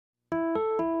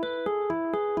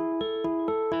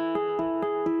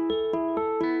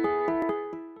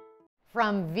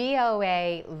From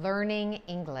VOA Learning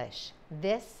English,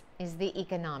 this is the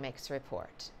Economics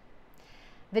Report.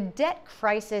 The debt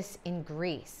crisis in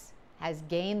Greece has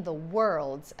gained the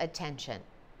world's attention.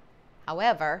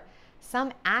 However,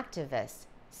 some activists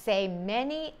say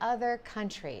many other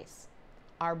countries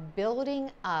are building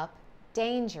up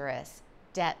dangerous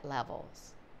debt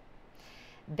levels.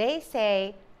 They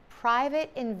say private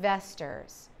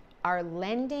investors are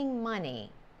lending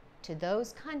money to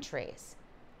those countries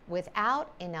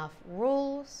without enough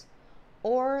rules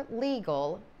or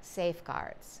legal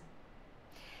safeguards.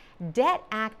 Debt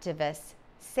activists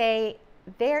say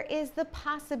there is the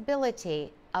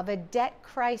possibility of a debt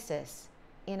crisis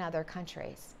in other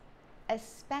countries,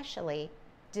 especially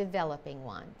developing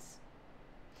ones.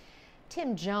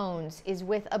 Tim Jones is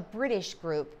with a British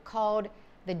group called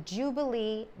the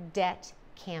Jubilee Debt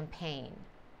Campaign.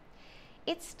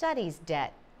 It studies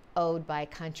debt owed by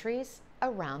countries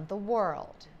around the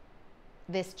world.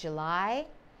 This July,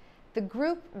 the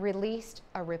group released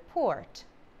a report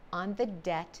on the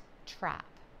debt trap.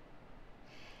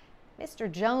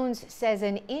 Mr. Jones says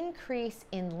an increase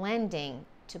in lending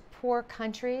to poor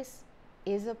countries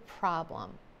is a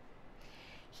problem.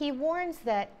 He warns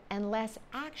that unless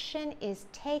action is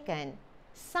taken,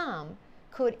 some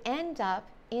could end up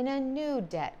in a new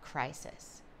debt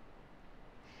crisis.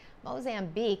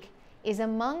 Mozambique is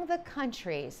among the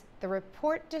countries the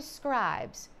report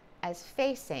describes as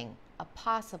facing a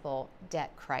possible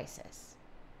debt crisis.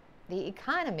 The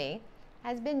economy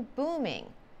has been booming,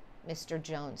 Mr.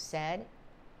 Jones said.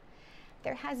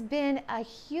 There has been a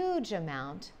huge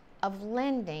amount of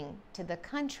lending to the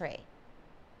country,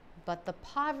 but the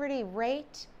poverty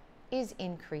rate is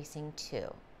increasing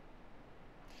too.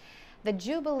 The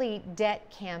Jubilee Debt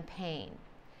Campaign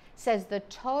says the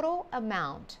total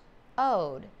amount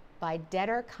owed by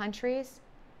debtor countries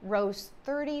rose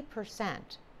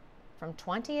 30% from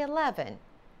 2011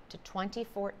 to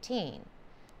 2014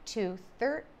 to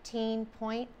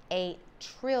 $13.8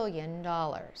 trillion.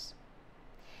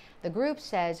 The group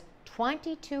says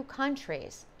 22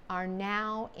 countries are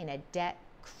now in a debt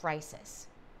crisis.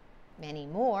 Many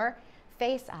more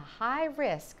face a high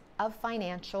risk of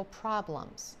financial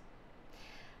problems.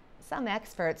 Some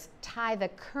experts tie the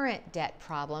current debt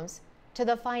problems to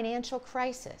the financial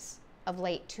crisis of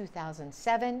late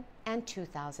 2007 and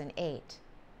 2008.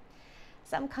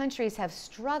 Some countries have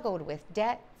struggled with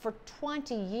debt for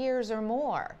 20 years or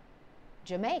more.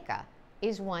 Jamaica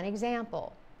is one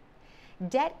example.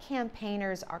 Debt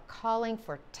campaigners are calling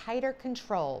for tighter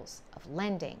controls of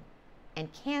lending and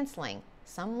canceling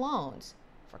some loans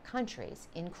for countries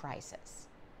in crisis.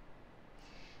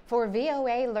 For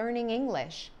VOA Learning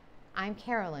English, I'm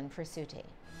Carolyn Presutti.